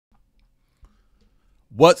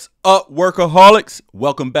What's up, workaholics?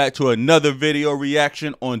 Welcome back to another video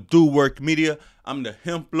reaction on Do Work Media. I'm the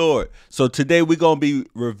Hemp Lord. So today we're going to be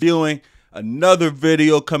reviewing another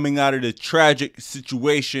video coming out of the tragic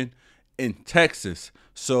situation in Texas.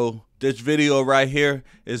 So this video right here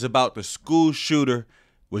is about the school shooter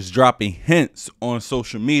was dropping hints on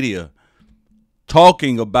social media,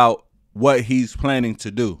 talking about what he's planning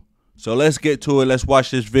to do. So let's get to it. Let's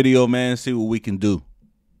watch this video, man, see what we can do.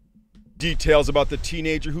 Details about the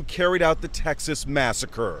teenager who carried out the Texas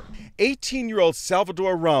massacre. 18-year-old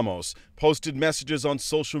Salvador Ramos posted messages on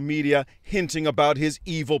social media hinting about his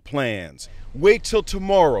evil plans. Wait till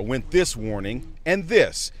tomorrow went this warning and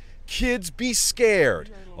this: kids be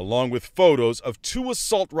scared, along with photos of 2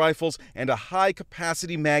 assault rifles and a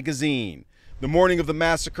high-capacity magazine. The morning of the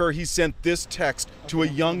massacre, he sent this text to a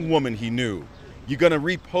young woman he knew: "You gonna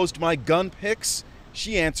repost my gun pics?"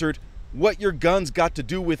 She answered, "What your guns got to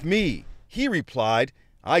do with me?" He replied,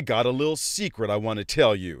 "I got a little secret I want to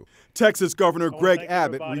tell you." Texas Governor Greg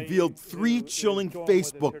Abbott revealed 3 chilling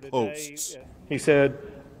Facebook posts. He said,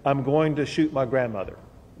 "I'm going to shoot my grandmother."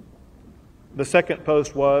 The second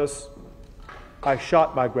post was, "I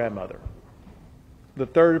shot my grandmother." The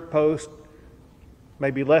third post,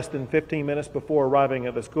 maybe less than 15 minutes before arriving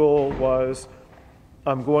at the school, was,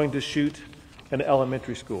 "I'm going to shoot an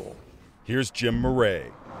elementary school." Here's Jim Murray.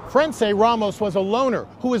 Friends say Ramos was a loner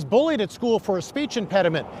who was bullied at school for a speech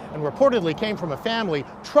impediment and reportedly came from a family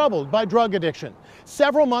troubled by drug addiction.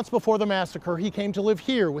 Several months before the massacre, he came to live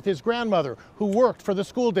here with his grandmother, who worked for the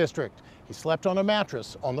school district. He slept on a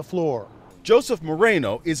mattress on the floor. Joseph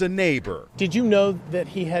Moreno is a neighbor. Did you know that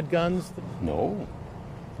he had guns? No,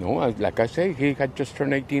 like I say, he had just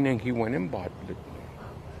turned 18 and he went and bought it.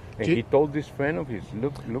 And he told this friend of his,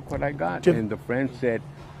 look what I got. And the friend said,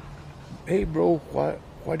 "Hey bro,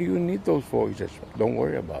 what do you need those for?" He says, "Don't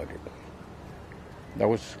worry about it." That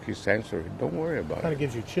was his answer. Don't worry about it. Kind of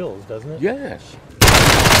gives you chills, doesn't it? Yes.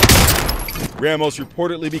 Ramos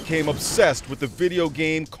reportedly became obsessed with the video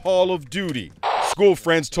game Call of Duty. School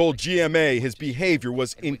friends told GMA his behavior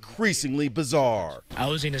was increasingly bizarre. I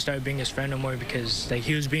was going to start being his friend no more because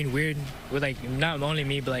he was being weird with not only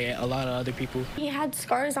me but a lot of other people. He had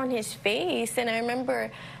scars on his face, and I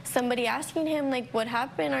remember somebody asking him what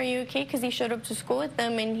happened, are you okay? Because he showed up to school with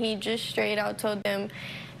them and he just straight out told them,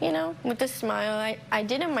 with a smile, I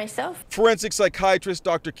did it myself. Forensic psychiatrist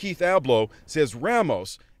Dr. Keith Abloh says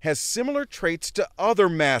Ramos has similar traits to other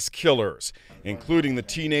mass killers, including the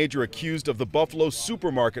teenager accused of the Buffalo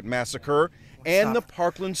supermarket massacre and the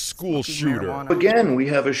Parkland school shooter. Again, we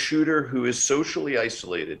have a shooter who is socially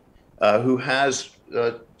isolated, who has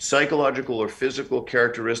psychological or physical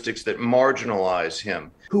characteristics that marginalize him,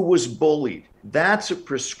 who was bullied. That's a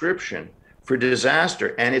prescription for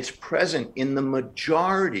disaster, and it's present in the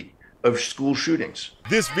majority of school shootings.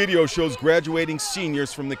 This video shows graduating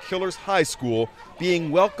seniors from the killer's high school being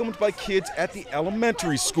welcomed by kids at the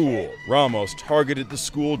elementary school. Ramos targeted the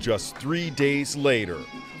school just 3 days later.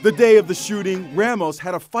 The day of the shooting, Ramos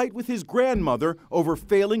had a fight with his grandmother over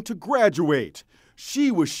failing to graduate. She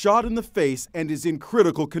was shot in the face and is in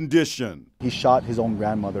critical condition. He shot his own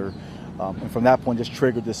grandmother, and from that point just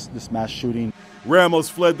triggered this mass shooting. Ramos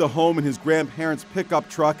fled the home in his grandparents' pickup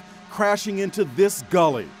truck, crashing into this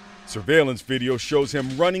gully. Surveillance video shows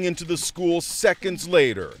him running into the school seconds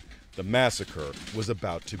later. The massacre was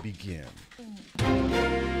about to begin.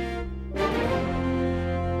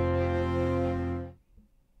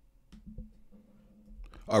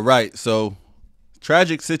 All right, so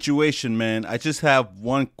tragic situation, man. I just have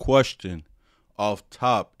one question off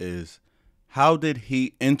top is, how did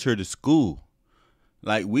he enter the school?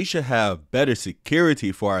 We should have better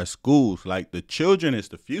security for our schools. The children is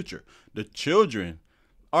the future. The children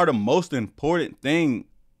are the most important thing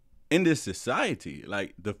in this society,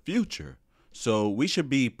 the future. So we should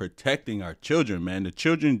be protecting our children, man. The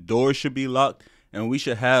children's doors should be locked, and we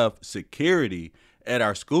should have security at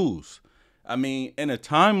our schools. I mean, in a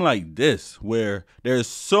time like this where there's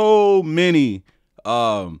so many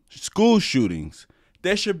school shootings,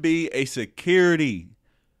 there should be a security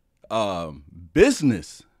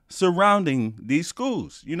business surrounding these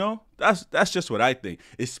schools. That's just what I think,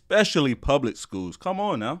 especially public schools. Come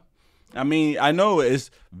on now. I mean, I know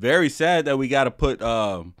it's very sad that we got to put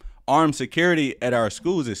armed security at our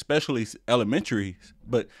schools, especially elementaries,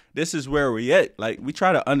 but this is where we're at. We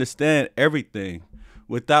try to understand everything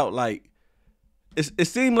without it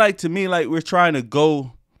seemed to me we're trying to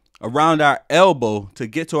go around our elbow to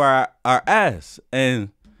get to our ass, and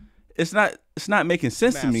it's not making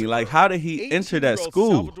sense to me. How did he enter that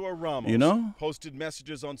school? Salvador Ramos posted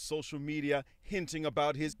messages on social media hinting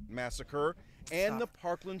about his massacre and the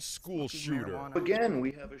Parkland school shooter. Again,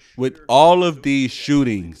 we have a shooter With all of these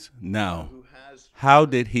shootings now, how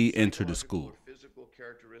did he enter the school?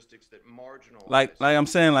 Like I'm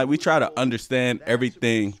saying, like we try to understand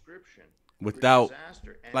everything without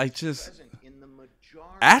like just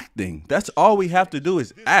acting. That's all we have to do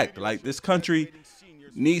is act. Like this country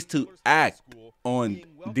needs to act on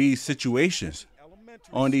these situations,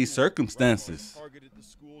 on these circumstances.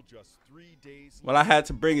 Well, I had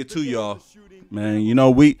to bring it to y'all, man. You know,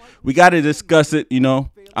 we got to discuss it. You know,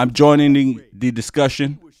 I'm joining the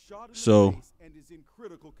discussion. So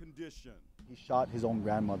he shot his own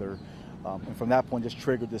grandmother, and from that point just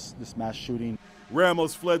triggered this mass shooting.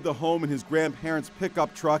 Ramos fled the home in his grandparents'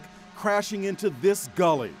 pickup truck, crashing into this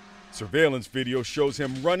gully. Surveillance video shows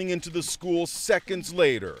him running into the school seconds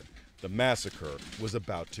later. The massacre was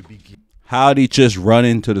about to begin. How'd he just run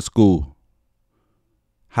into the school?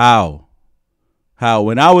 How?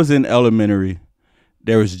 When I was in elementary,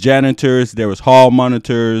 there was janitors, there was hall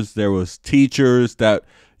monitors, there was teachers that,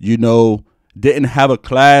 you know, didn't have a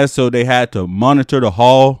class, so they had to monitor the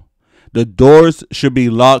hall. The doors should be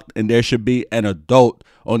locked and there should be an adult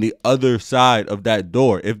on the other side of that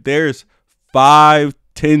door. If there's 5,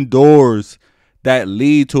 10 doors that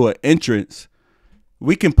lead to an entrance,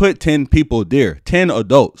 we can put 10 people there, 10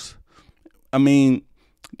 adults. I mean,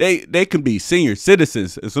 they can be senior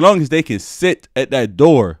citizens as long as they can sit at that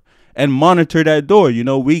door and monitor that door. You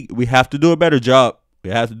know, we have to do a better job. We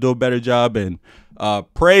have to do a better job. And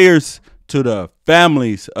prayers to the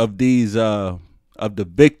families of these of the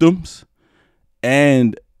victims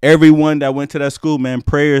and everyone that went to that school, man.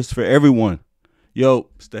 Prayers for everyone. Yo,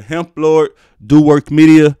 it's the Hemp Lord, Do Work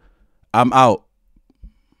Media. I'm out.